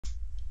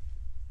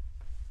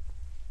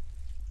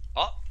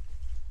Oh.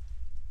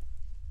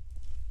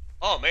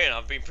 Oh man,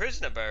 I've been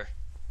prisoner, bro.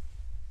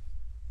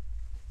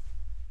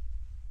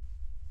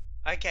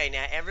 Okay,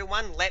 now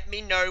everyone, let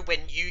me know when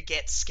you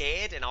get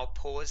scared and I'll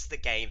pause the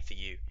game for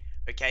you.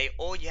 Okay,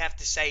 all you have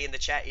to say in the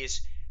chat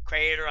is,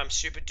 Crayator, I'm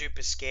super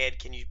duper scared.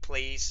 Can you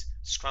please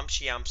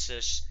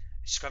scrumptiumptious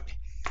scrump?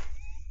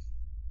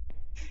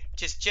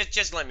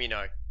 Just let me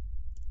know.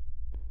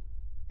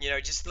 You know,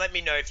 just let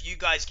me know if you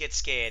guys get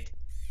scared.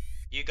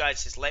 You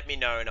guys just let me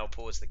know and I'll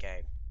pause the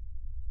game.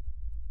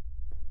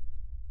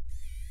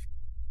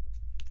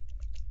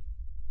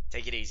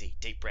 Take it easy,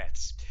 deep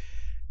breaths.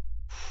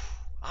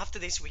 After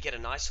this, we get a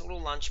nice little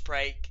lunch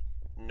break.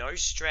 No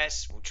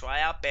stress. We'll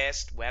try our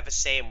best. We'll have a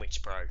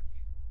sandwich, bro.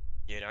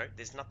 You know,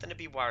 there's nothing to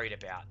be worried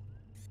about.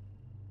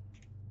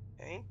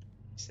 Okay?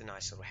 It's a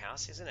nice little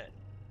house, isn't it?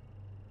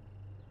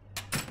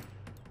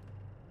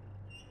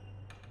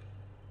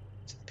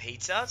 Some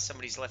pizza.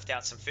 Somebody's left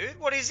out some food.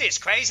 What is this?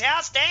 Crazy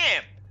house?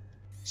 Damn!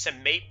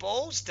 Some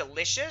meatballs.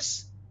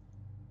 Delicious.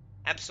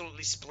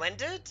 Absolutely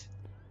splendid.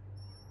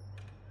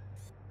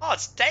 Oh,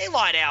 it's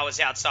daylight hours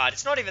outside.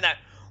 It's not even that.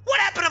 What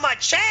happened to my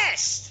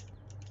chest?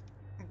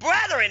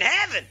 Brother in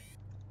heaven!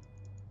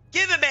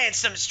 Give a man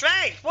some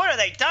strength. What have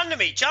they done to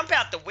me? Jump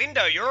out the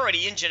window. You're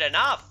already injured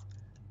enough.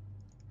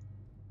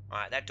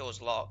 Alright, that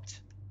door's locked.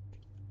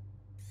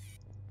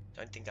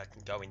 Don't think I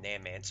can go in there,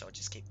 man, so I'll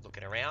just keep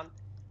looking around.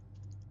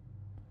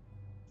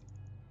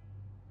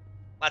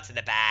 What's in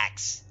the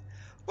bags?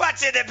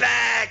 What's in the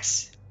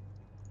bags?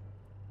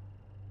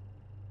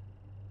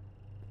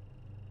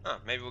 Oh,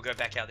 maybe we'll go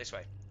back out this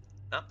way.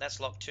 No, that's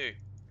locked too.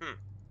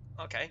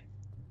 Okay.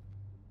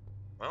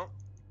 Well.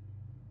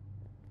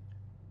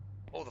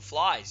 All the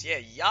flies. Yeah,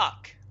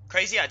 yuck.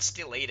 Crazy, I'd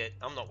still eat it.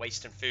 I'm not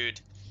wasting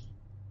food.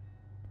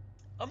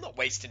 I'm not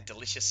wasting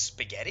delicious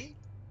spaghetti.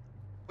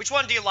 Which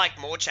one do you like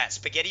more, chat?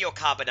 Spaghetti or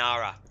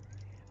carbonara?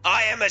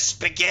 I am a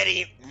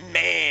spaghetti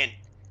man.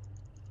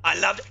 I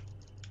love it.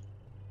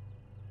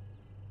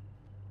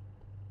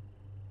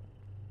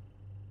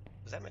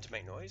 Was that meant to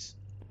make noise?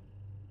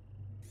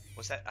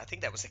 Was that? I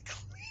think that was a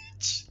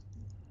glitch.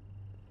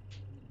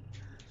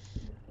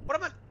 What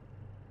am I?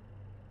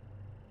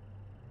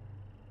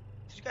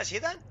 Did you guys hear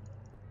that?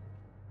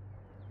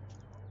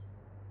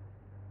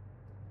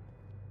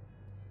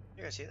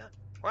 You guys hear that?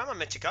 Where am I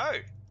meant to go?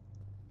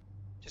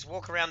 Just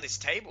walk around this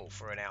table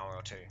for an hour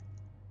or two.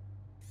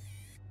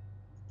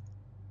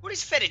 What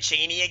is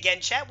fettuccine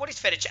again, chat? What is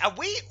fettuccine? Are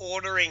we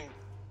ordering?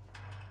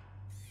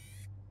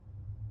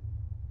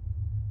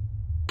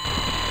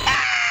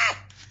 Ah!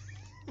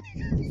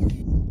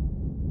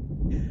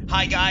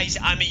 Hi guys,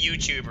 I'm a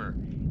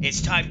YouTuber.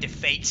 It's time to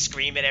fake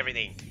scream at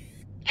everything.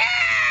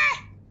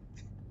 Ah!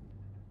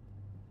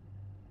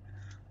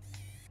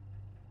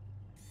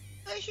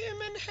 A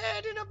human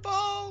head in a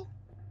bowl.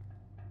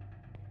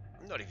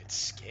 I'm not even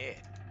scared.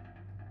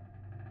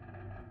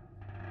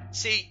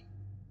 See,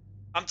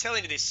 I'm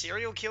telling you this,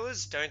 serial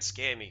killers don't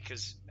scare me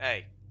because,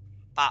 hey,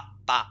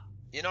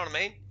 you know what I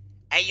mean?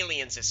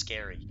 Aliens are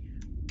scary.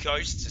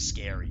 Ghosts are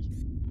scary.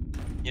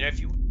 You know, if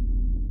you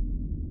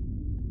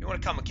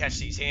want to come and catch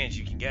these hands,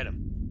 you can get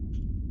them.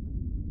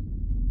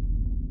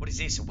 What is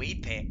this? A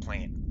weed plant?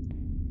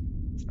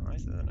 It's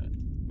nice, isn't it?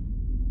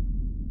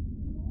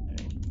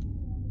 Okay.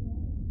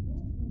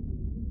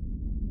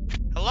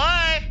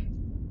 Hello?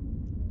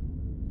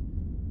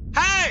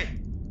 Hey!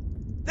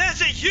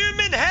 There's a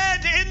human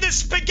head in the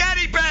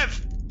spaghetti,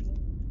 bruv!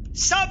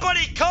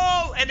 Somebody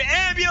call an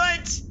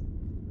ambulance!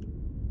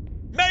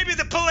 Maybe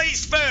the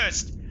police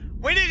first!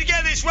 We need to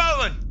get this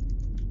rolling!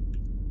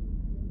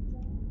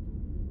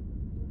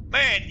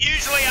 Man,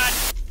 usually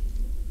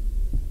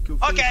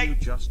Goofy, okay. you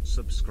just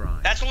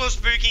subscribe. That's a little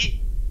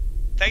spooky.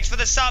 Thanks for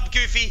the sub,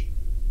 Goofy.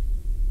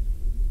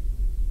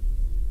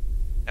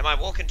 Am I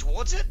walking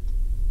towards it?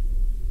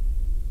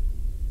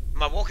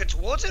 Am I walking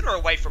towards it or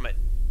away from it?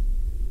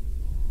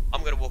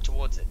 I'm gonna walk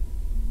towards it.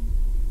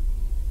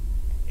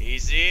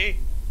 Easy.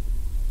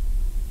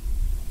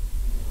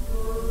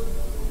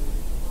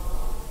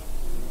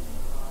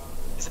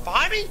 Is it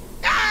behind me?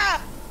 Ah!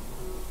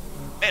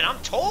 Man, I'm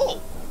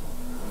tall.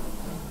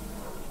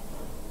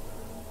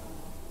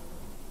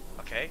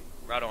 Okay,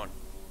 right on.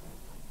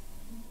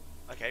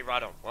 Okay,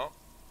 right on. Well.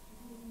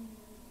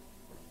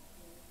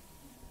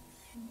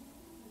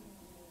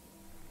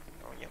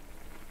 Oh, yeah.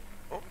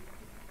 Oh.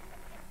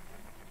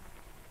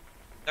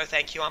 No,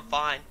 thank you. I'm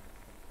fine.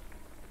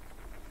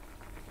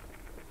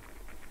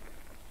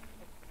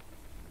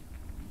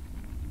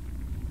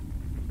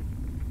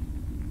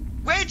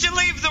 Where'd you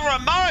leave the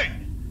remote?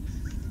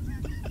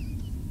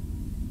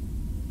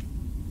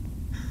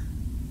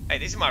 Hey,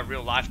 this is my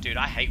real life, dude.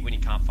 I hate when you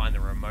can't find the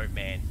remote,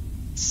 man.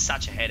 It's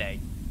such a headache.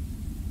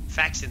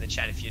 Facts in the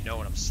chat if you know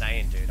what I'm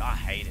saying, dude. I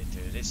hate it,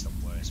 dude. It's the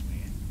worst,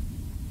 man.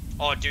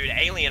 Oh, dude,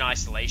 Alien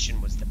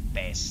Isolation was the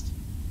best.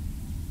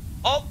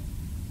 Oh!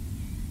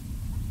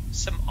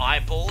 Some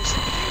eyeballs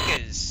and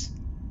fingers.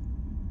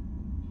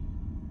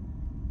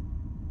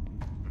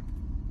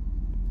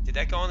 Did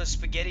that go on the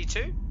spaghetti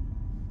too?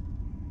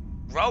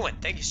 Rowan,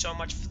 thank you so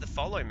much for the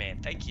follow, man.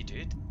 Thank you,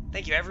 dude.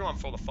 Thank you everyone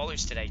for all the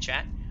follows today,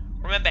 chat.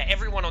 Remember,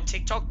 everyone on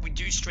TikTok, we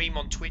do stream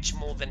on Twitch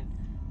more than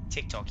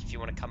TikTok if you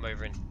want to come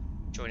over and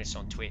join us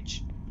on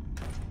Twitch.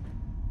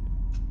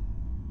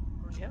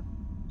 Oh yeah,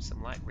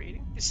 some light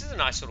reading. This is a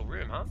nice little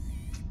room, huh?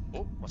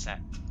 Oh, what's that?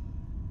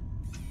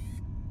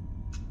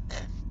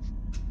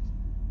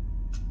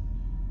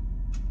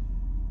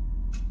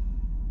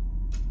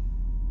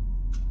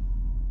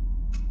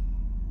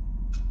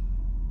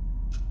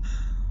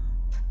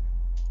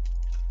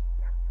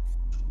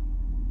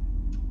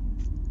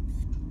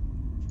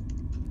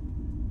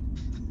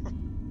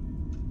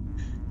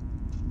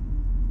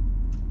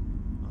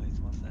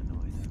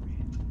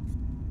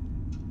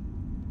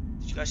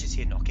 You guys just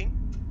hear knocking?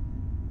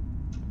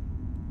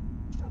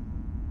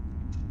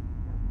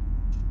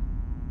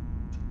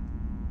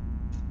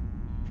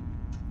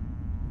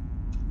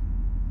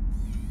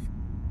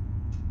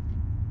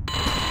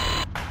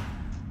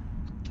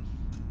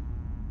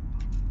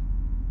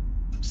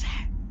 What's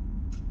that?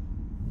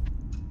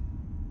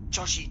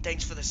 Joshy,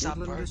 thanks for the sub,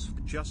 bro.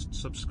 Woodland just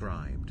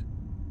subscribed.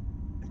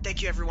 And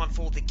thank you everyone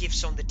for all the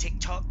gifts on the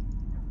TikTok.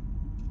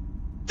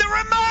 The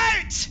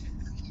remote!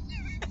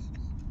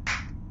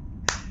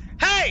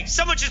 Hey,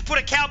 someone just put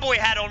a cowboy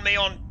hat on me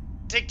on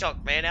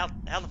TikTok, man. How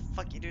the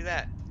fuck you do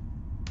that?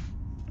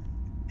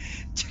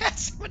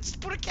 Someone just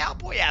put a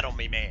cowboy hat on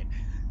me, man.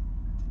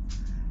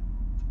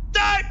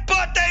 Don't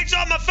put things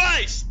on my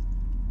face!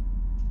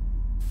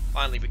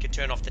 Finally, we can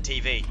turn off the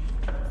TV.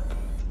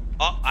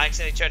 Oh, I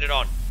accidentally turned it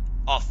on.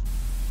 Off.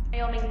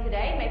 Wyoming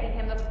today, making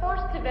him the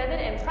first to visit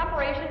in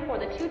preparation for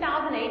the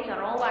 2008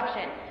 general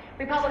election.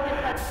 Republican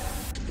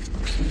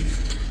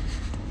President...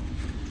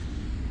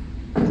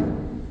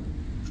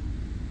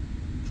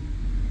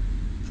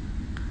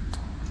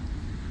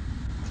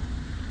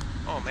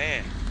 Oh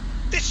man,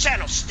 this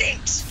channel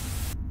stinks.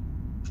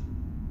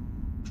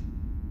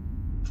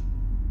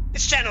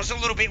 This channel's a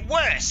little bit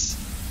worse.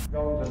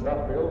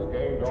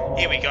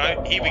 Here we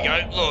go, here we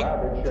go.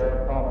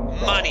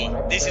 Look, money.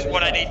 This is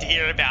what I need to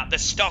hear about. The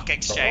stock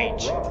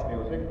exchange.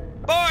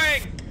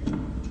 Boring.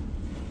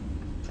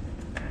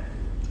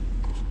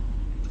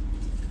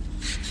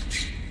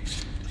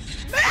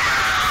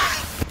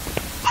 Ah!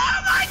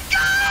 Oh my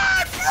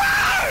god,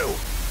 bro!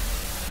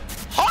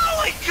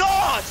 Holy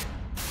god!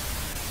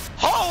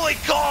 Holy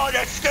god,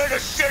 that scared the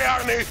shit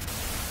out of me!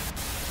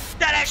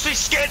 That actually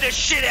scared the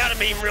shit out of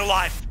me in real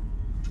life!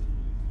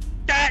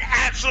 That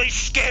actually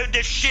scared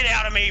the shit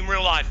out of me in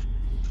real life!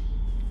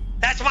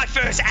 That's my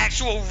first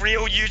actual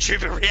real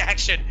YouTuber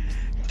reaction!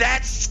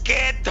 That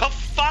scared the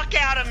fuck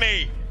out of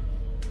me!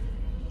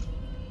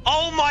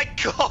 Oh my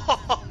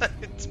god,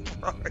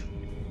 bro!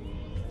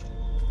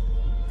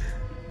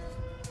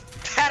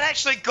 That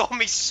actually got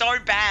me so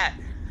bad!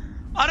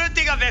 I don't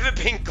think I've ever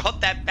been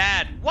got that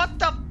bad. What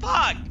the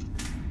fuck?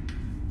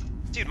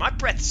 Dude, my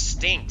breath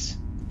stinks.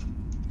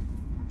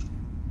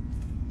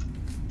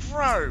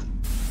 Bro.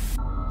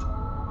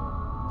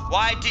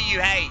 Why do you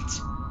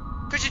hate?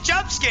 Because you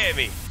jump scare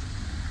me.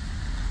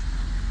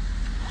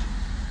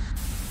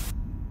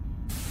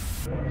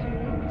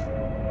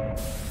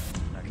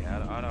 Okay,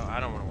 I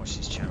don't want to watch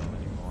this channel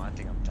anymore. I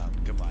think I'm done.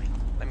 Goodbye.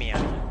 Let me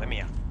out. Let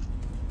me out.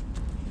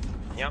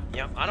 Yep.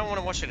 I don't want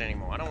to watch it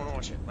anymore. I don't want to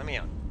watch it. Let me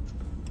out.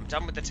 I'm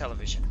done with the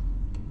television.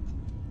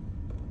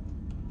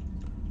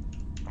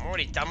 I'm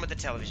already done with the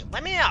television.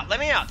 Let me out. Let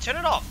me out. Turn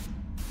it off.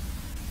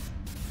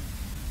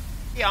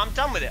 Yeah, I'm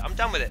done with it. I'm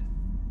done with it.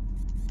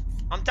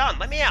 I'm done.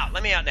 Let me out.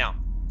 Let me out now.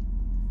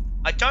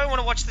 I don't want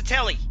to watch the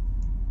telly.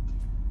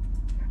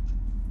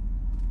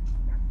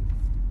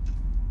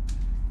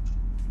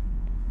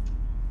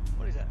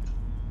 What is that?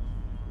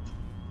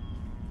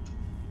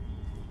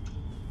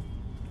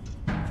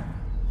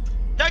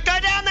 Don't go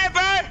down there,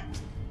 bro!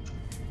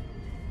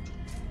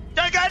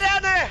 Don't go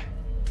down there!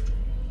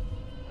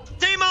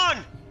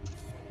 Demon!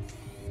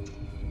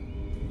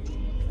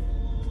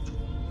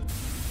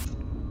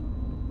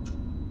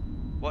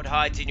 What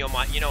hides in your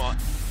mind? You know what?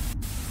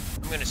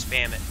 I'm gonna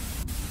spam it.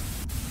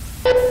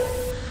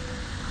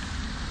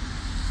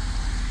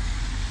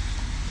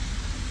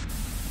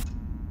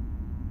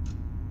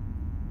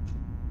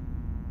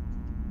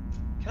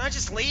 Can I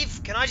just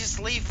leave? Can I just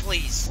leave,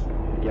 please?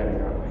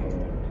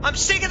 I'm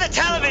sick of the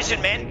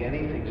television, man!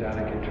 Anything's out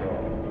of control.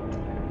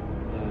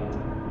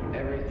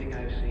 Everything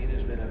I've seen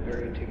has been a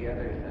very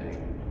together thing.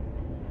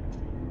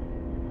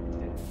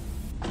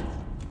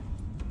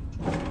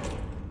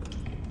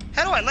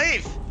 How do I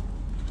leave?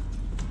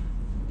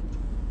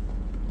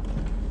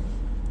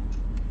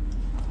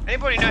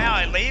 Anybody know how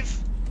I leave?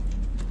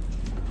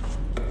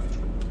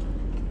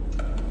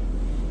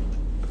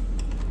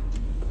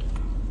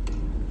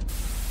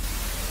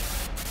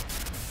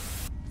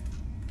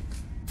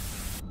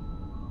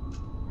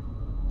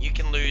 You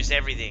can lose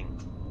everything.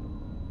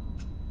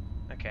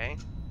 Okay.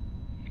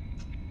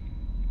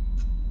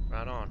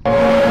 Right on.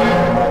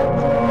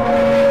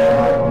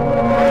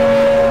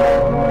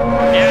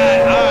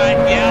 Yeah,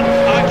 alright,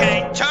 yeah,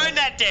 okay. Tone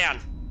that down.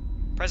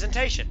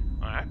 Presentation.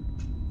 Alright.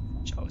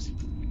 Show us.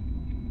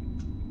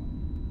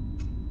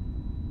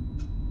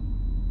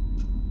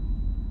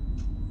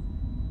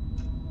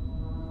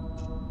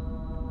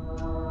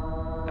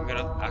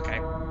 Okay.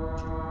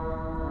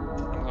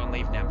 I'm gonna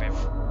leave now, Bev.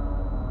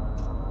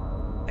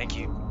 Thank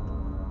you.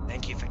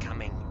 Thank you for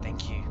coming.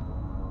 Thank you.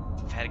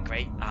 I've had a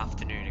great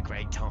afternoon, a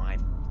great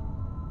time.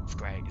 It's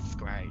great, it's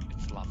great,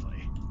 it's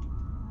lovely.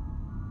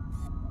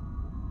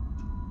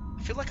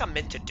 I feel like I'm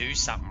meant to do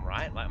something,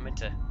 right? Like I'm meant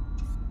to...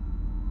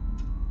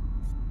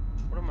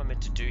 What am I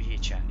meant to do here,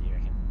 chat, you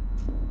reckon?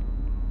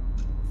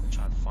 I'm gonna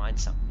try and find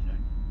something, you know?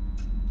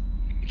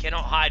 You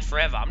cannot hide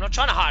forever. I'm not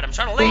trying to hide, I'm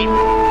trying to leave!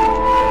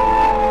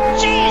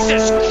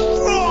 Jesus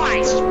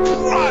Christ,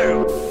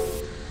 bro!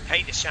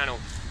 Hate this channel.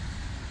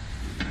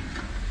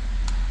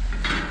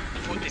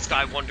 Put this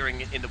guy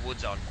wandering in the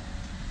woods on.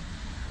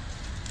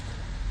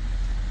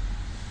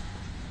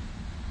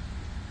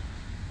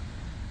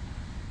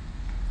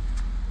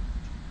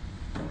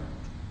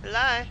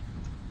 Hello.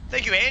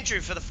 Thank you,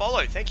 Andrew, for the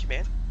follow. Thank you,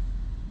 man.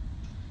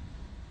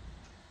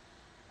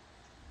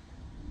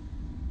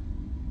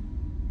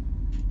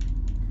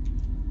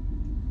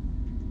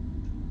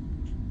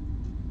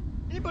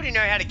 Anybody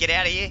know how to get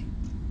out of here?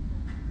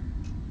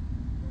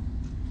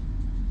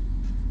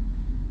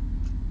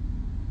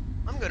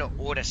 I'm gonna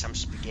order some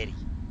spaghetti.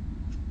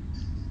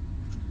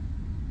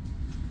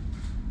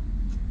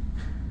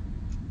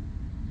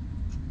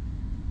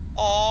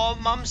 Oh,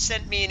 Mum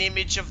sent me an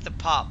image of the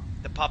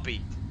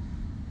puppy.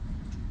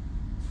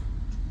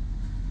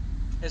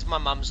 There's my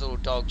mum's little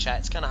dog, chat.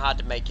 It's kind of hard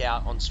to make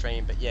out on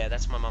stream, but yeah,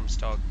 that's my mum's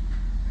dog.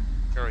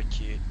 Very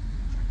cute.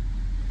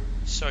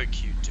 So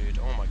cute, dude.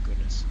 Oh my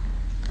goodness.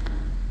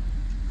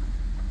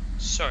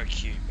 So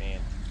cute, man.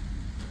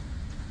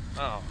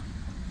 Oh.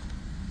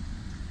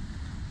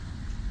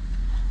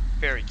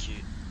 Very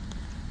cute.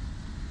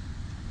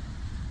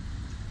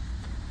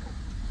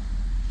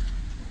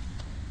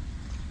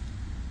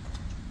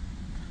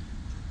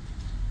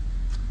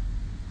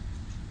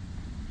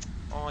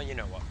 Oh, you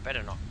know what?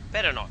 Better not.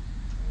 Better not.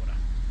 Water.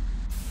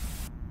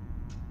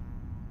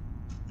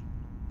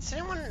 Does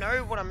anyone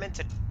know what I'm meant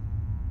to...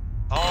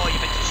 Oh,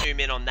 you're meant to zoom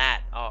in on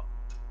that. Oh.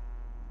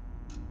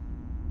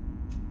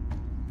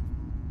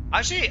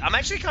 I'm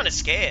actually kind of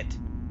scared.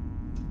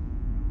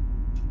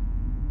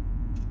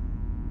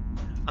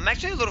 I'm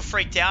actually a little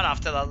freaked out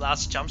after the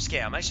last jump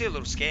scare. I'm actually a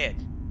little scared.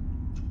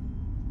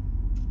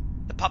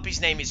 The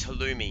puppy's name is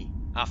Halloumi,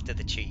 after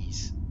the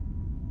cheese.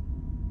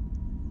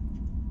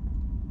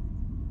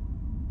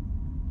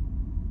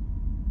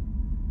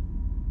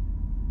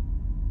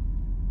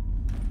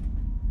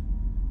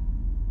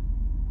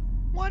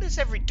 Why does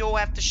every door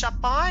have to shut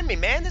behind me,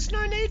 man? There's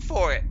no need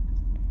for it.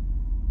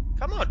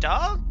 Come on,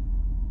 dog.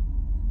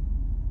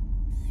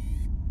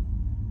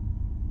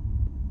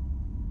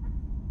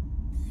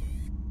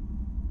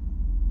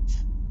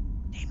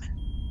 Demon.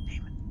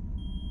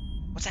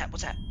 What's that?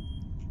 What's that?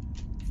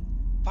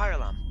 Fire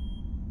alarm.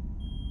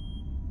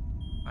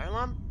 Fire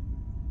alarm?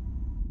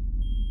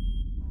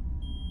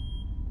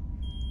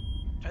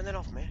 Turn that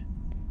off, man.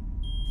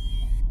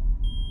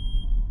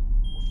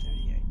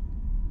 4:38.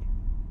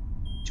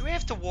 Do we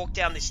have to walk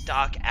down this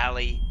dark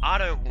alley? I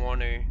don't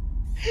want to.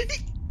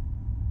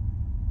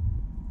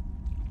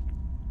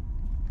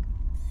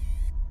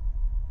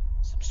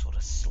 Some sort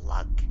of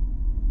slug.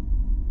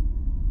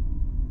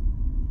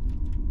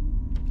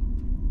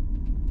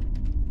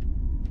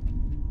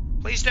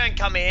 Please don't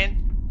come in.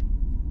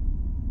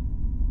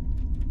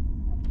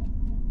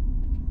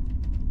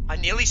 I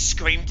nearly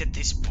screamed at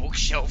this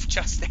bookshelf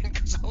just then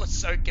because I was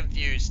so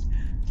confused.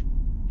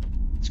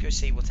 Let's go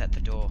see what's at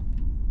the door.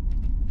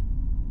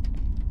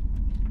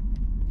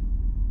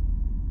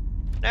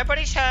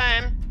 Nobody's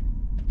home.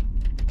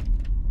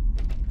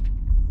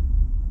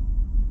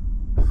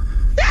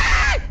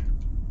 Ah!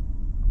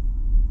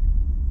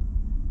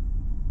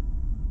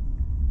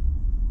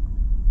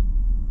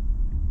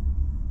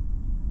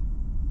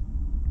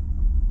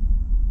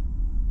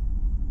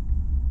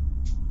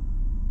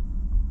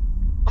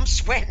 I'm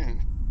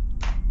sweating.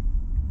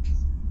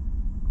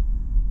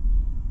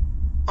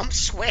 I'm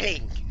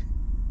sweating.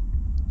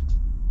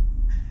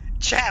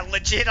 Chat,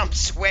 legit, I'm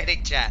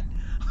sweating, chat.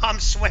 I'm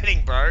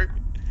sweating, bro.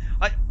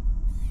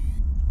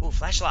 Ooh,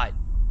 flashlight.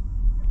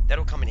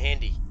 That'll come in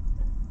handy.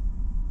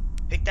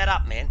 Pick that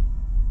up, man.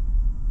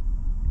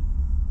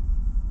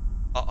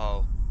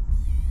 Uh-oh.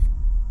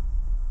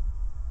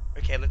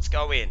 Okay, let's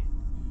go in.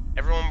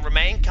 Everyone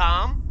remain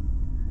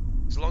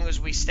calm. As long as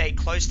we stay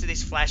close to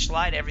this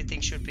flashlight,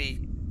 everything should be...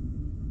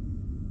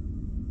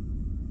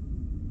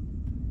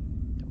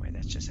 Don't worry,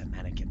 that's just a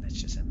mannequin.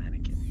 That's just a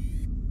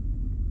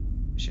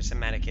mannequin. It's just a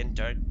mannequin.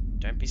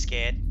 Don't be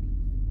scared.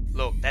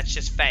 Look, that's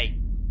just fake.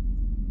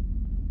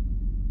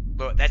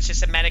 Look, that's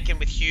just a mannequin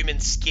with human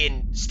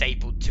skin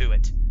stapled to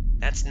it.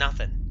 That's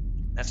nothing.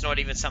 That's not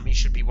even something you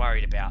should be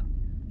worried about.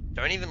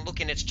 Don't even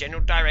look in its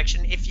general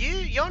direction. If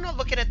you're not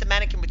looking at the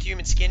mannequin with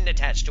human skin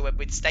attached to it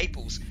with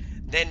staples,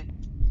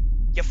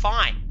 then you're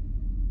fine.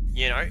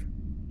 You know?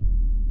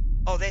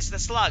 Oh, there's the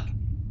slug.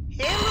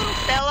 Here, little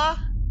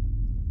fella.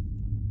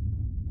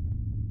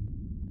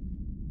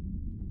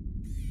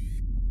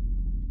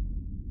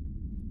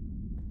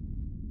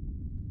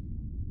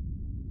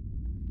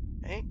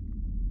 Hey.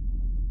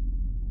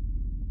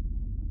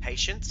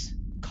 Patience.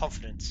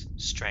 Confidence,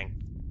 strength,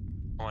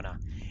 honor.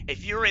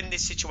 If you're in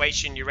this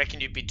situation, you reckon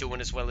you'd be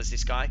doing as well as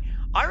this guy?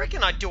 I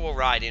reckon I'd do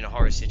alright in a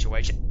horror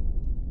situation.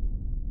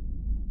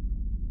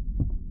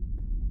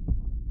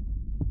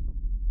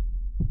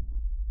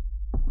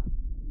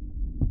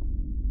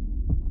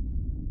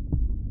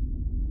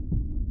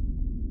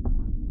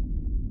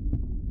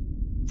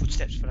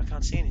 Footsteps, but I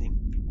can't see anything.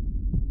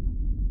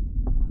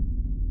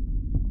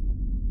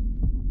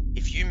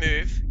 If you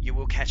move, you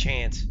will catch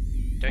hands.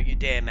 Don't you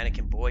dare,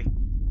 mannequin boy.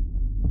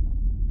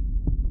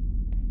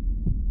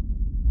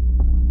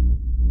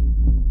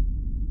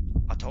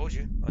 I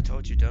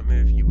told you, don't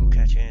move, you will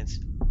catch hands.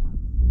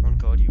 On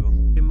God, you will.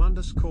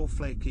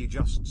 _Flaky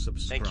just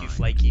subscribed. Thank you,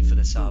 Flaky, for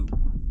the sub.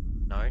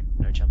 No,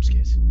 no jump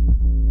scares.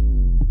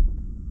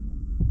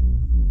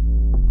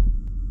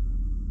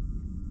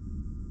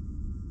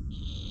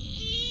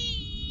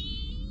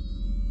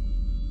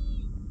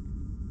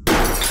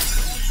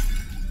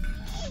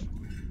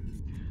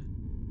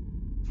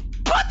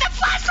 Put the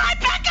flashlight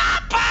back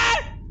up, bro!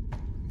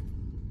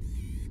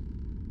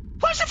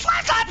 Push the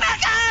flashlight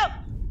back up!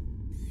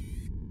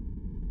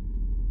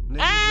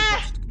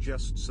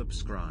 Just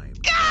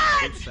subscribed.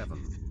 God!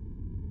 7.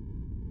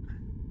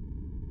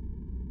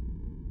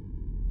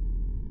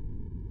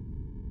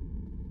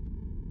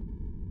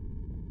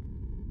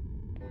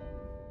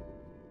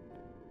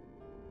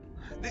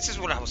 This is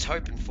what I was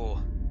hoping for.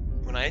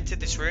 When I entered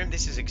this room,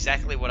 this is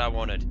exactly what I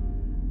wanted.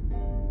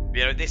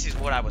 You know, this is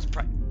what I was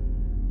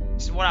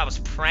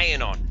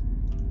praying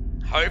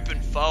on.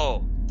 Hoping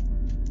for.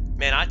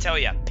 Man, I tell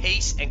you,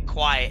 peace and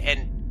quiet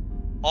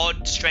and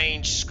odd,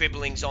 strange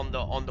scribblings on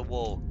the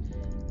wall.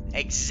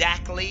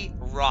 Exactly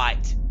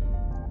right.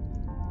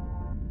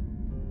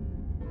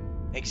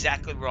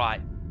 Exactly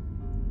right.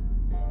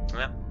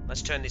 Well,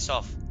 let's turn this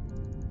off.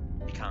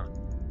 You can't.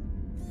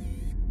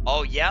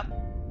 Oh, yep.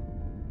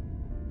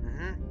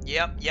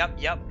 Yep.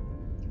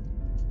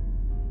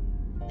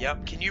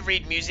 Yep. Can you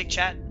read music,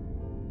 chat?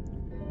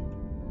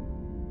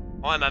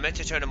 Oh, am I meant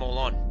to turn them all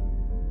on?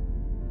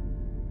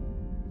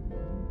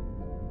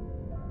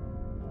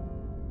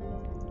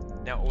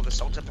 Now all the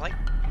songs are playing?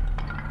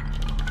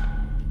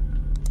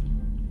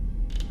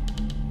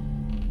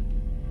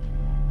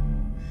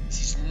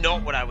 This is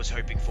not what I was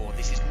hoping for.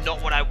 This is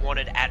not what I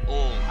wanted at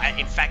all.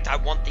 In fact, I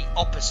want the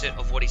opposite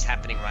of what is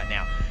happening right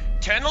now.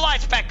 Turn the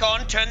lights back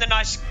on. Turn the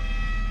nice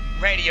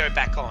radio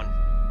back on.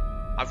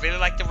 I really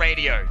like the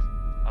radio.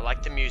 I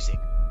like the music.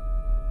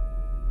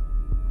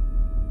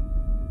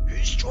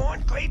 Who's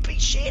drawing creepy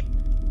shit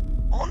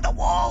on the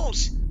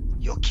walls?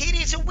 Your kid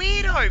is a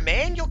weirdo,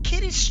 man. Your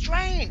kid is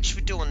strange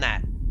for doing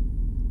that.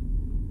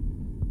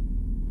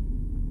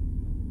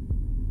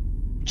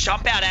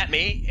 Jump out at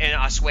me, and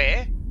I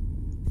swear.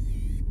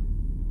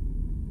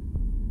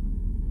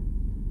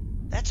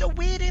 That's a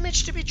weird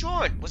image to be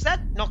drawn. Was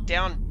that knocked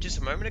down just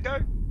a moment ago?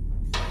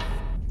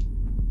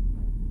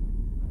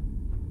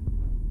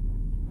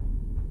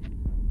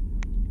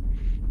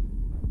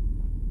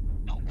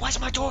 Why's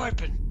my door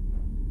open?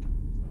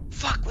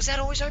 Fuck, was that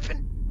always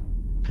open?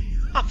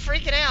 I'm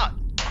freaking out.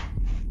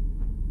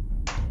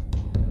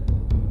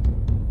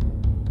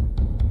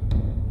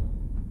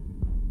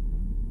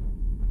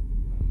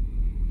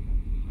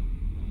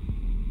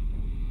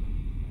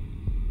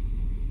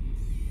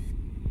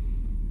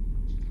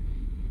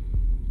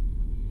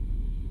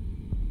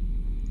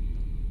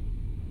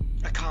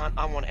 I can't.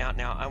 I want out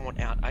now. I want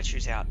out. I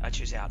choose out. I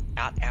choose out.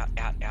 Out.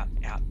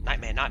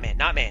 Nightmare.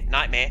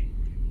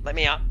 Let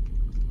me out.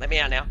 Let me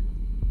out now.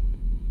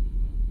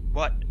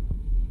 What?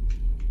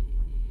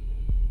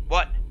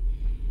 What?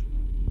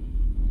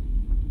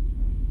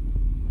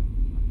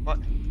 What?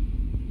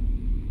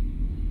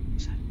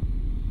 What's that?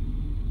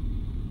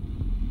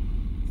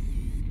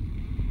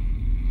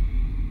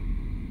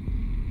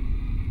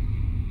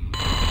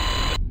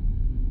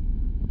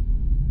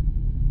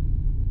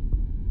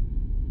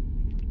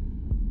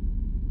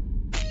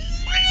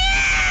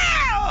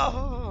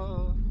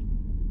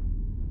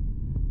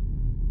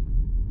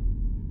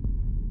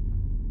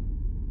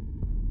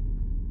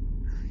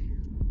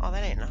 Oh,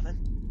 that ain't nothing.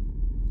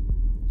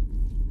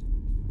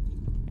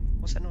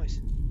 What's that noise?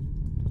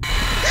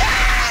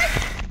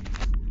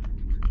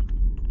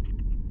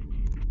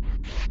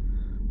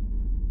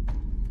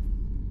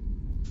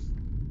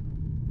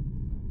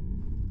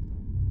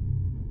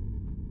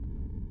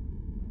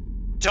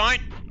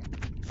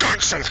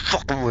 Don't say a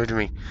fucking word to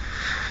me.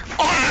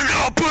 I'm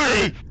not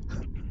pretty!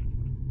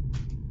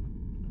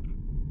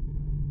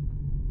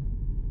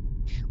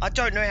 I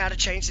don't know how to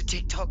change the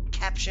TikTok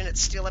caption. It's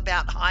still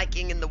about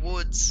hiking in the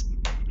woods.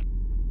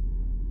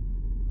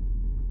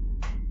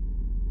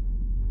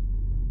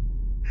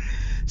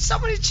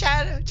 Someone in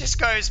chat just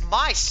goes,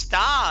 my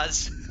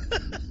stars.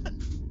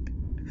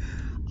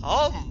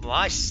 Oh,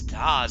 my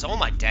stars. All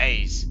my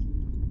days.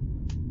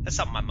 That's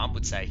something my mum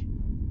would say.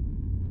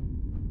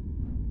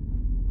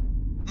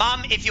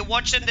 Mum, if you're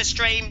watching the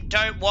stream,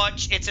 don't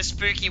watch. It's a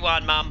spooky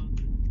one, Mum.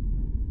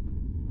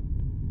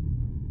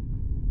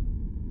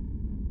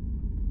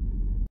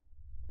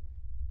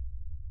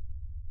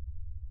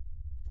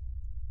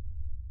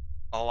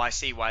 Oh, I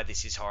see why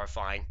this is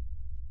horrifying.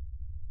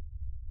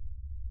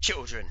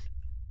 Children.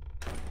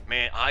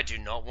 Man, I do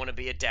not want to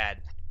be a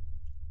dad.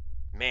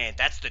 Man,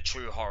 that's the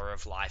true horror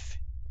of life.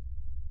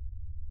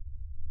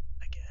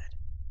 My God.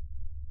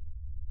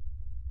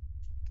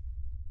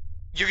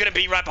 You're gonna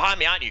be right behind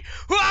me, aren't you?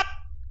 Whoop!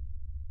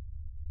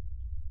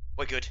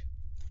 We're good.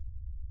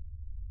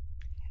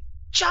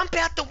 Jump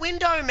out the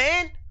window,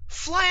 man!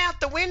 Fly out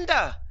the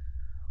window!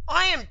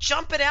 I am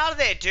jumping out of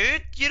there,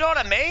 dude. You know what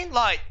I mean?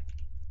 Like,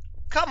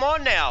 come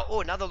on now.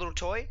 Oh, another little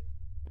toy.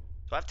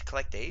 Do I have to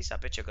collect these? I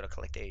bet you I've got to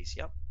collect these.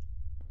 Yep.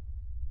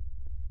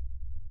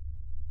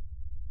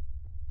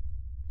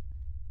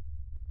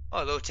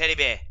 Oh, a little teddy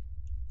bear.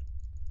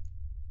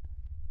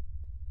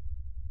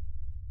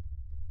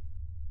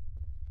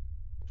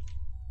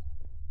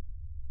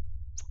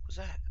 What was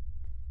that?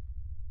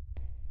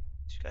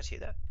 Did you guys hear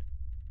that?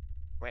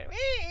 Wait.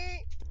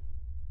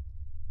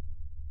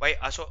 Wait,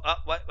 I saw...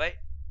 wait.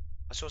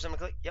 I saw something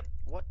click. Yep.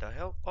 What the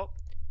hell? Oh.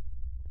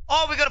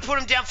 Oh, we got to put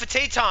him down for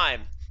tea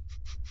time.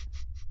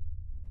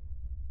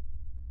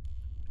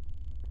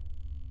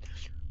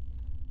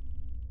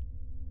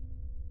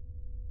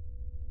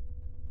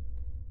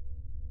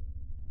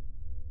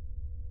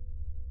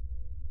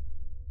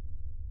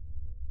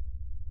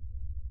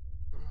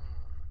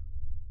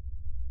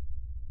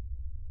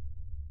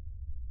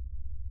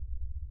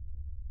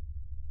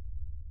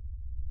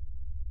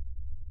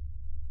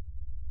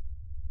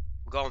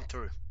 We're going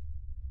through.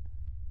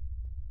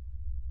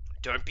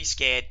 Don't be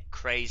scared.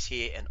 Cray's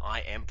here, and I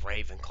am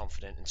brave and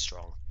confident and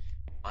strong.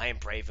 I am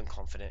brave and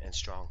confident and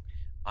strong.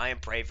 I am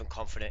brave and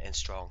confident and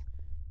strong.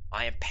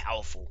 I am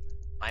powerful.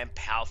 I am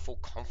powerful,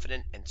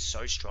 confident, and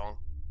so strong.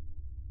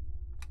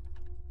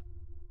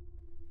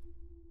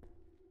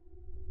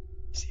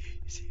 He's here.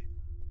 He's here.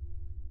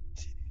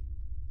 He's here.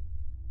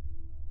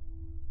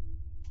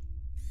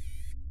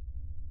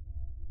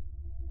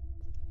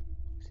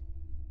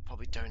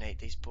 Probably donate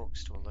these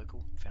books to a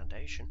local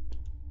foundation.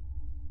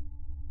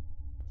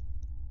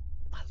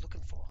 What am I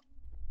looking for?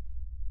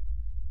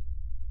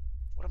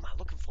 What am I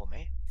looking for,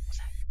 man? What's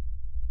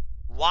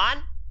that?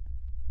 One.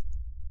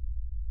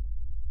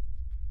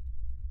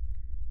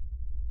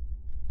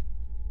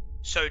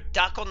 So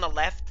duck on the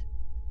left,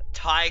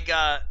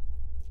 tiger.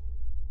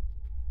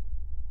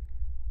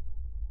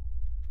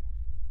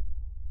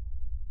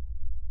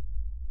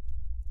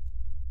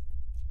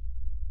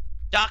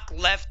 Duck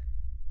left,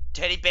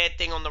 teddy bear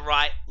thing on the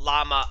right,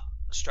 llama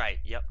straight.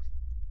 Yep.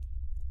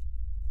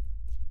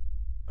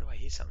 What do I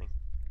hear something?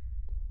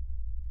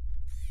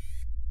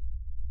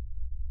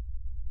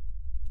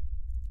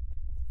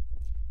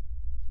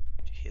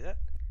 Did you hear that?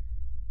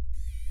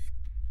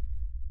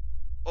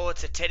 Oh,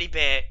 it's a teddy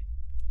bear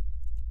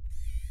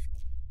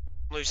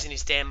losing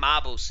his damn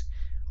marbles.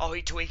 Oh,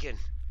 he's tweaking.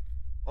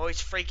 Oh,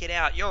 he's freaking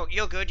out.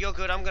 You're good. You're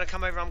good. I'm gonna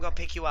come over. I'm gonna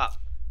pick you up.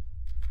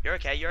 You're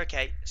okay. You're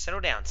okay. Settle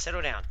down.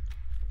 Settle down.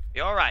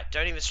 You're all right.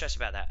 Don't even stress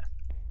about that.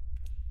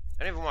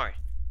 Don't even worry.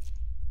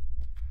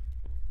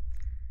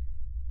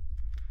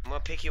 I'm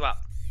gonna pick you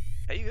up.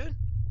 Are you good?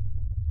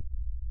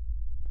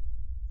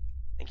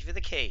 Thank you for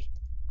the key.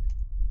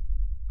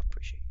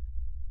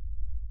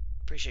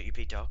 Appreciate you,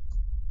 Pete Dog.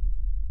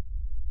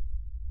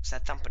 What's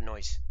that thumping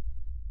noise?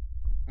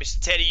 Mr.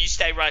 Teddy, you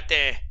stay right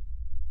there.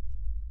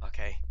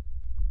 Okay.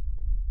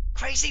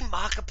 Crazy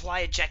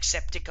Markiplier,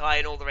 Jacksepticeye,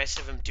 and all the rest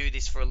of them do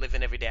this for a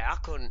living every day. I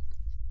couldn't.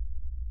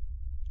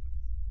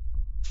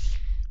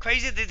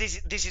 Crazy that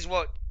this is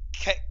what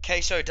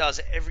Queso does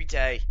every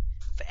day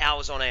for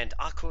hours on end.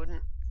 I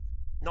couldn't.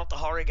 Not the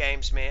horror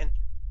games, man.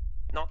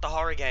 Not the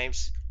horror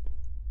games.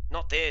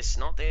 Not this.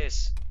 Not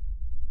this.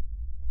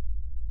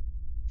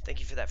 Thank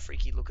you for that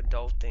freaky looking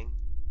doll thing.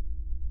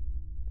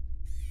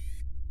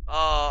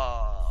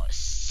 Oh,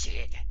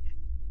 shit.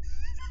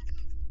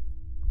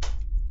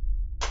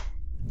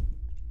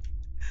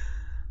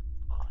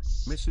 Oh,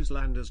 Mrs.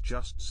 Landers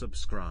just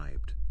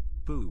subscribed.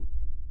 Boo.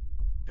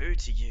 Boo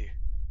to you.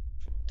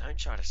 Don't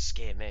try to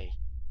scare me.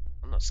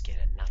 I'm not scared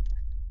of nothing.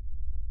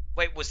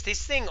 Wait, was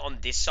this thing on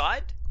this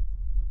side?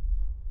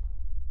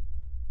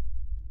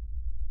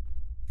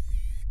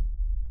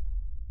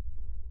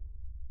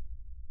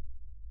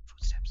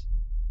 Footsteps.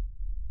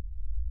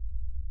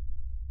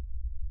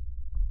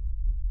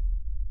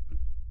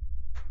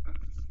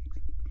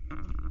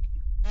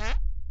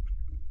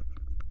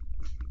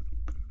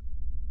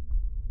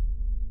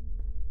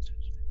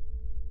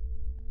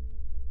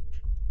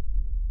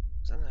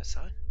 Is that on that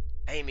side?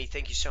 Amy,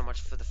 thank you so much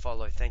for the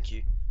follow. Thank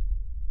you.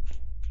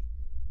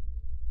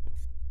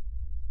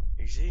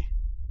 Easy.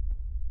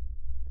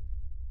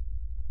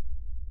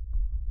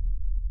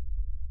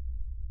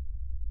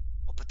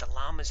 Oh, but the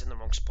llama's in the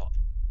wrong spot.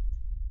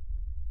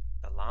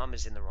 The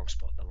llama's in the wrong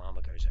spot. The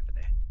llama goes over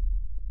there.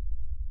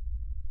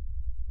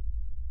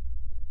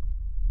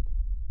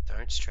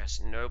 Don't stress.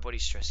 Nobody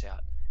stress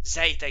out.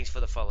 Zay, thanks for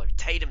the follow.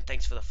 Tatum,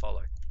 thanks for the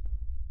follow.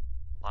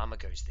 Llama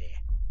goes there.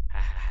 Ha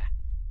ha ha.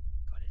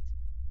 Got it.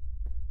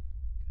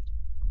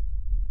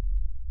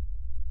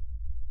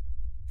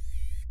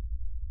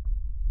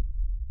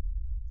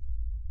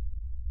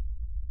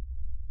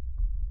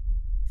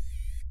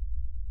 Good.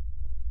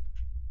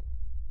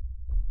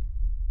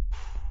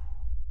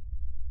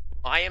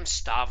 I am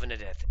starving to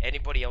death.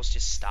 Anybody else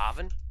just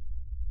starving?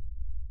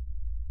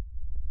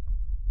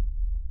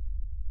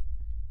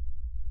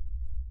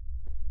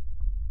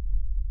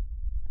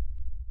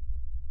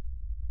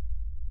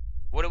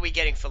 What are we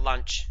getting for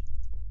lunch?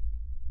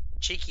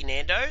 Cheeky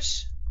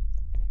Nando's?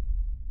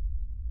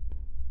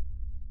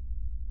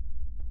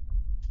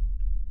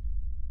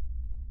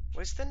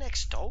 Where's the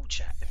next stall,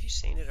 chat? Have you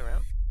seen it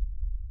around?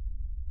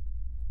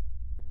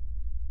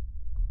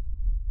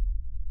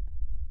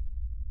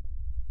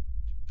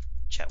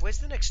 Chat, where's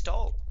the next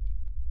stall?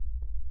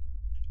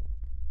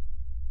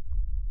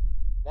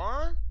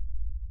 What?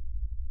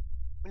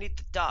 We need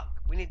the duck.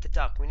 We need the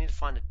duck. We need to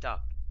find a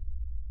duck.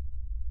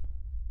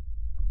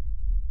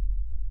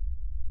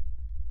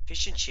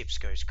 Fish and chips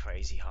goes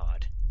crazy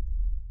hard.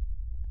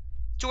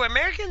 Do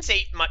Americans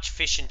eat much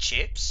fish and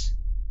chips?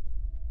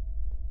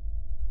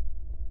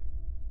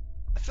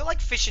 I feel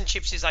like fish and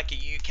chips is like a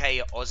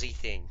UK or Aussie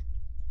thing.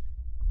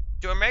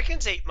 Do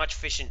Americans eat much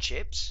fish and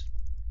chips?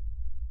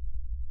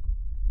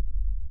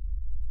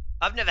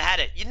 I've never had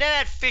it. You never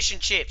had fish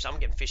and chips. I'm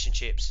getting fish and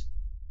chips.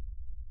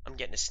 I'm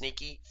getting a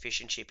sneaky fish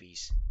and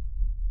chippies.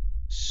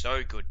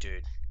 So good,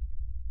 dude.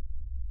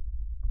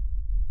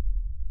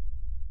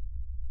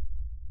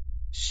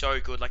 So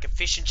good. Like a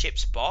fish and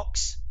chips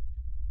box.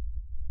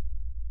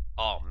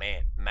 Oh,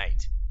 man.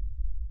 Mate.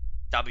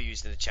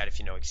 W's in the chat if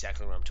you know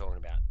exactly what I'm talking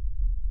about.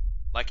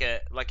 Like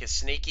a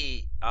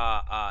sneaky,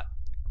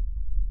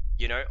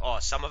 you know, oh,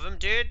 some of them,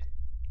 dude.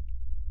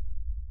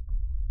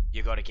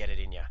 You gotta get it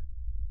in ya.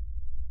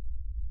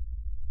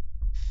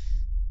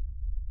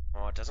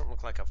 Oh, it doesn't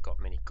look like I've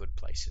got many good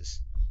places.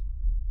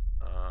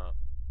 Hang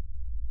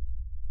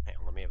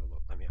on, let me have a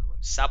look. Let me have a look.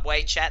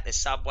 Subway, chat. There's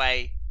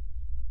Subway.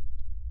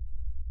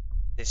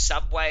 There's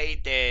Subway.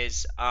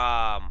 There's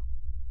Oh,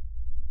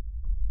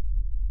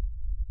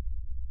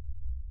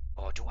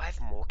 do I have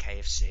more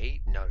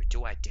KFC? No.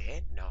 Do I dare?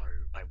 No,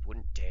 I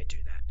wouldn't dare do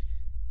that.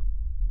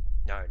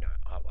 No,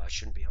 I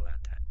shouldn't be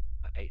allowed that.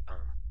 I ate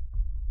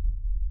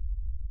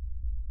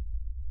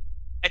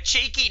a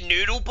cheeky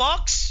noodle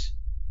box.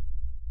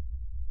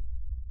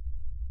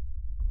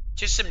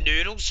 Just some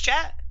noodles,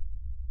 chat?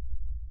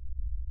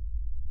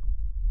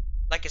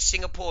 Like a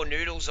Singapore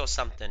noodles or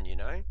something, you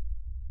know?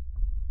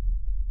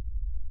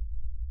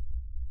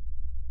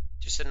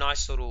 Just a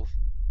nice little...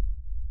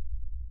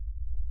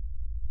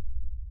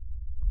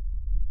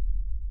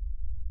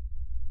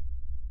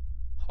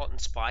 Hot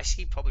and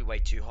spicy? Probably way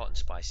too hot and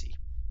spicy.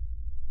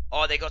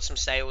 Oh, they got some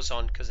sales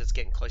on because it's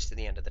getting close to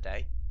the end of the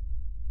day.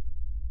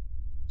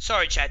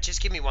 Sorry, chat.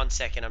 Just give me 1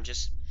 second.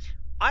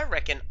 I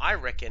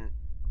reckon...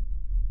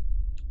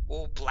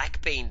 Well,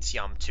 black beans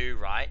yum too,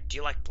 right? Do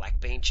you like black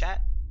bean,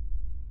 chat?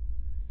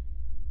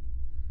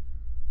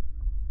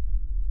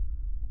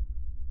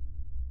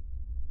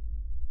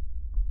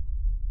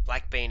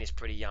 Black bean is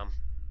pretty yum.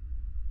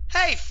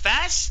 Hey,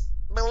 Fass,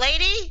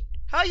 milady,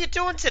 how you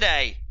doing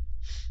today?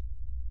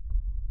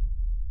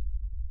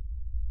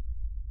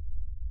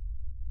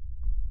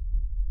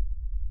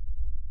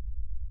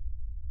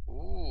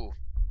 Ooh.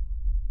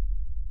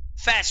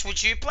 Fass,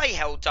 would you play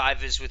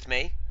Helldivers with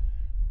me?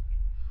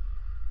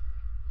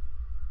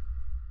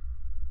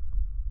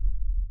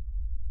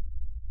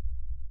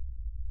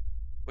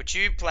 Would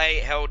you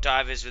play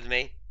Helldivers with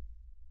me?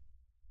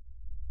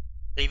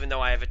 Even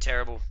though I have a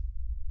terrible...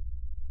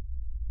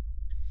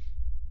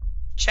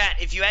 Chat,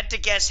 if you had to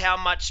guess how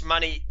much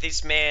money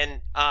this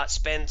man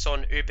spends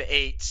on Uber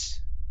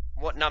Eats,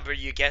 what number are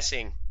you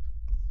guessing?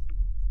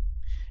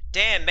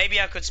 Damn,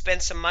 maybe I could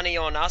spend some money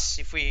on us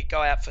if we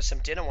go out for some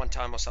dinner one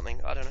time or something.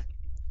 I don't know.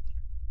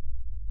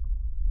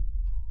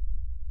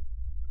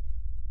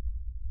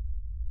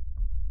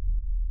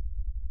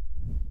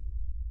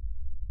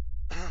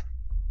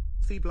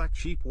 The Black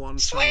Sheep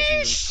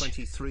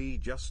 1023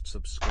 just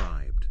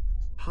subscribed.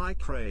 Hi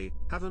Cray,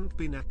 haven't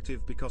been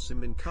active because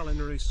I'm in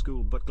culinary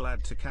school but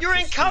glad to catch You're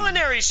in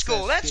culinary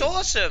school, that's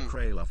awesome!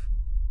 Cray love.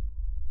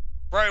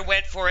 Bro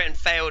went for it and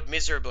failed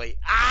miserably.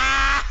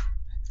 Ah!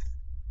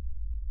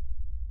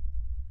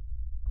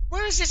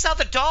 Where is this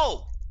other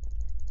doll?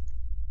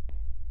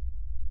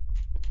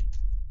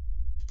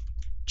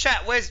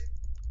 Chat, where's...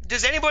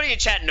 Does anybody in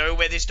chat know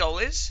where this doll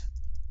is?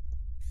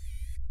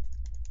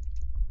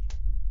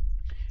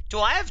 Do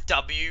I have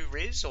W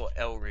Riz or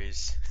L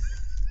Riz?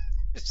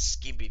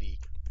 Skibbity.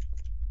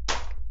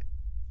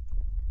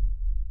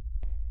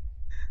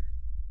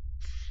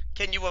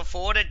 Can you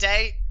afford a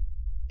date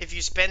if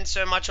you spend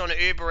so much on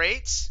Uber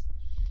Eats?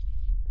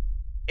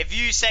 If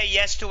you say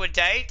yes to a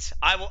date,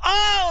 I will...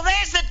 Oh,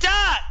 there's the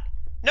duck!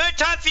 No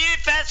time for you,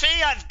 Fast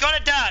Fee. I've got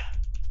a duck.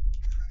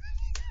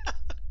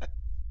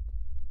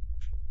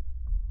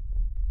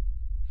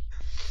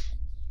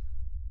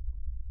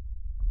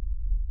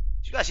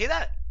 Did you guys hear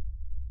that?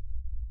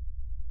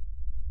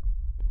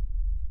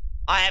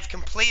 I have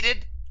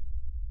completed...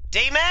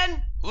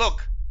 Demon?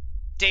 Look.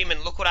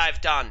 Demon, look what I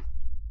have done.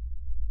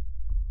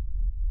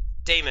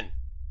 Demon,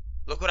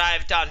 look what I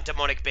have done,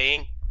 demonic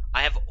being.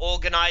 I have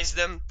organized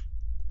them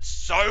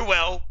so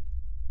well.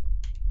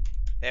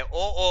 They're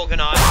all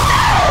organized.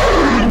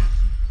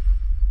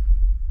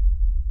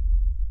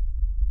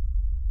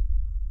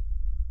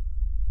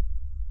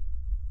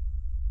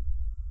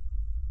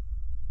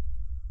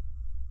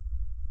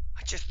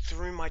 I just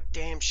threw my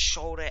damn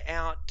shoulder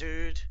out,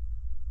 dude.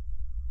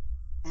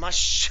 My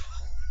shoulder.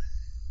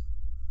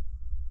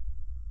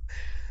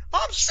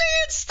 I'm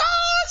seeing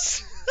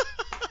stars!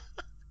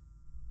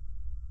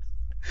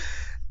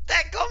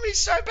 That got me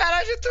so bad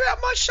I just threw out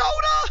my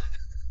shoulder!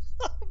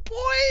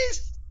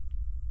 Boys!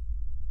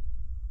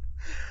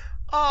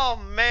 Oh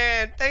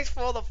man, thanks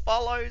for all the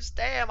follows.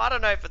 Damn, I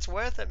don't know if it's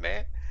worth it,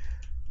 man.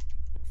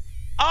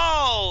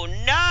 Oh no!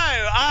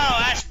 Oh,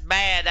 that's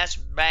bad. That's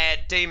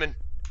bad, demon.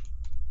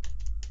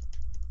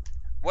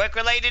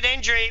 Work-related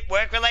injury.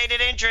 Work-related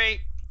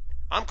injury.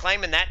 I'm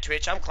claiming that,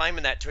 Twitch. I'm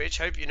claiming that, Twitch.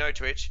 Hope you know,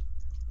 Twitch.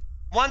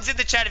 One's in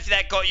the chat if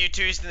that got you,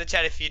 two's in the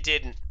chat if you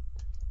didn't.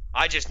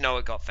 I just know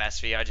it got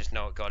Fasvi. I just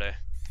know it got her.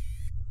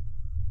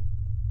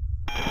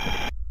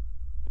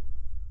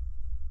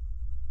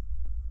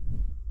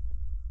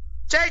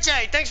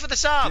 JJ, thanks for the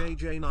sub.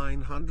 JJ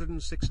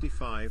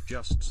 965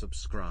 just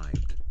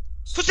subscribed.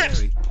 Footsteps.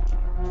 Scary.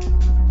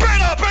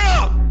 Burn up, burn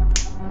up!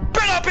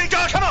 Burn up, big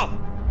dog, come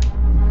on!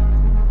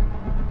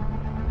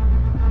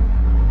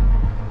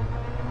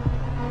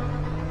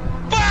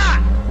 Bah!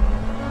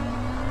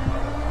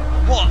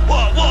 What?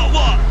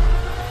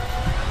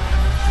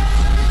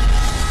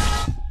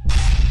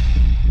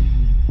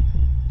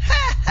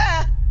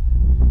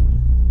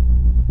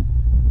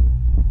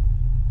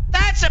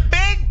 That's a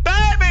big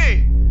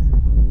baby!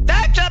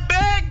 That's a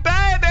big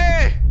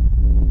baby!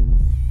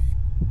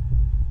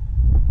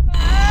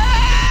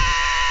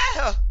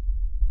 Ah!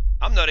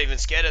 I'm not even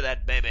scared of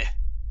that baby.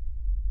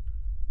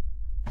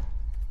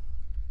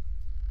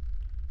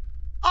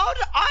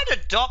 I'd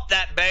adopt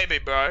that baby,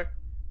 bro.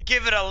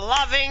 Give it a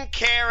loving,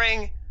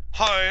 caring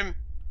home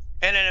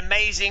and an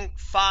amazing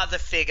father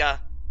figure.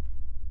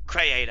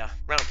 Crayator.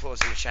 Round of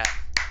applause in the chat.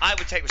 I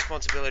would take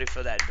responsibility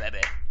for that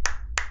baby.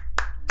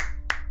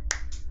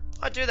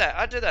 I'd do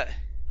that.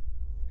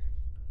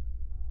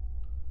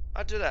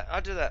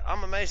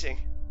 I'm amazing.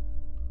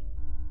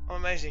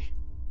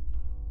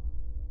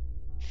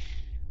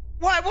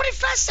 Why? What did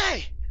Fast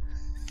say?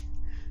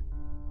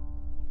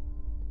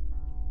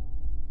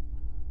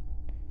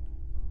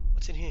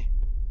 What's in here?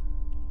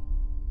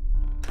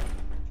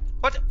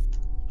 What?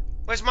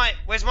 Where's my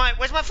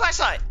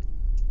flashlight?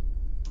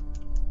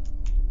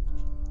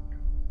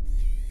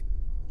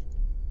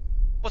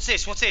 What's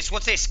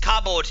this?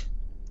 Cardboard.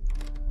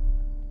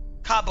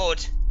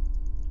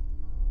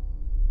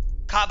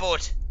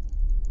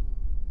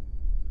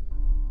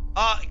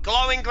 Oh,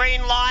 glowing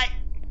green light.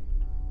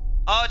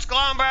 Oh, it's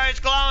glowing, bro. It's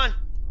glowing.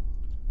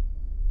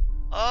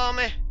 Oh,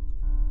 man.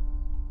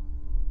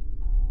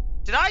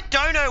 Did I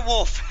dono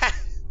wolf? I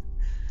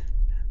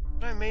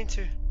don't mean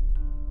to.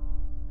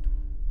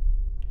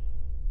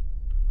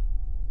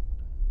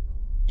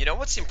 You know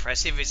what's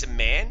impressive is a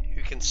man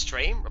who can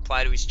stream,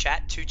 reply to his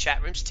chat, 2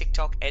 chat rooms,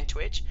 TikTok and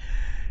Twitch,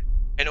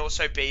 and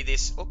also be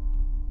this.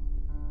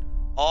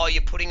 Oh,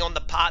 you're putting on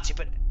the parts.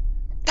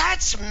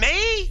 That's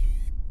me.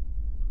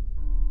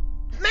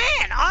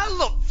 Man, I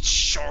look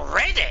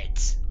shredded.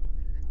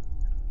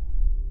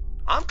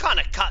 I'm kind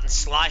of cut and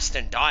sliced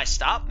and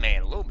diced up,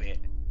 man, a little bit.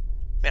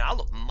 Man, I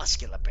look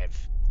muscular,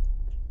 Bev.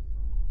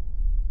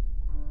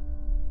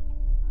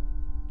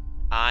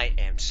 I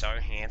am so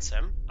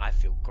handsome. I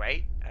feel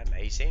great,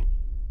 amazing,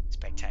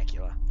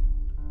 spectacular.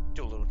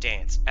 Do a little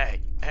dance.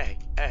 Hey.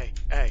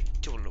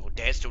 Do a little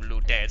dance.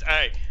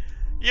 Hey.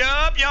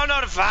 Yup, y'all know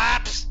the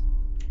vibes.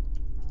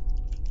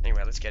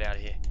 Anyway, let's get out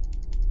of here.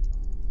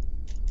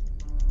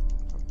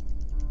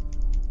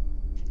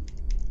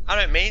 I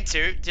don't mean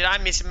to. Did I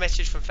miss a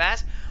message from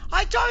Faz?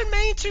 I don't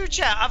mean to,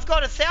 chat. I've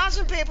got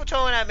 1,000 people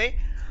talking at me.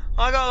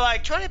 I got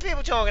like 20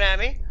 people talking at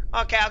me.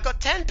 Okay, I've got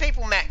 10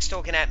 people max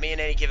talking at me in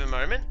any given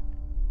moment.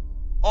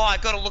 Oh, I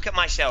got to look at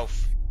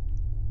myself.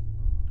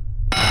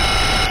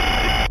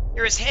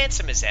 You're as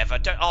handsome as ever.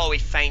 Oh, he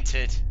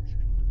fainted.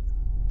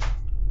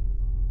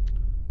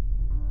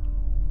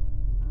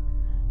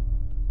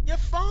 You're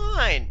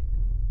fine.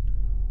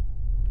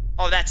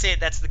 Oh, that's it.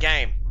 That's the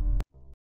game.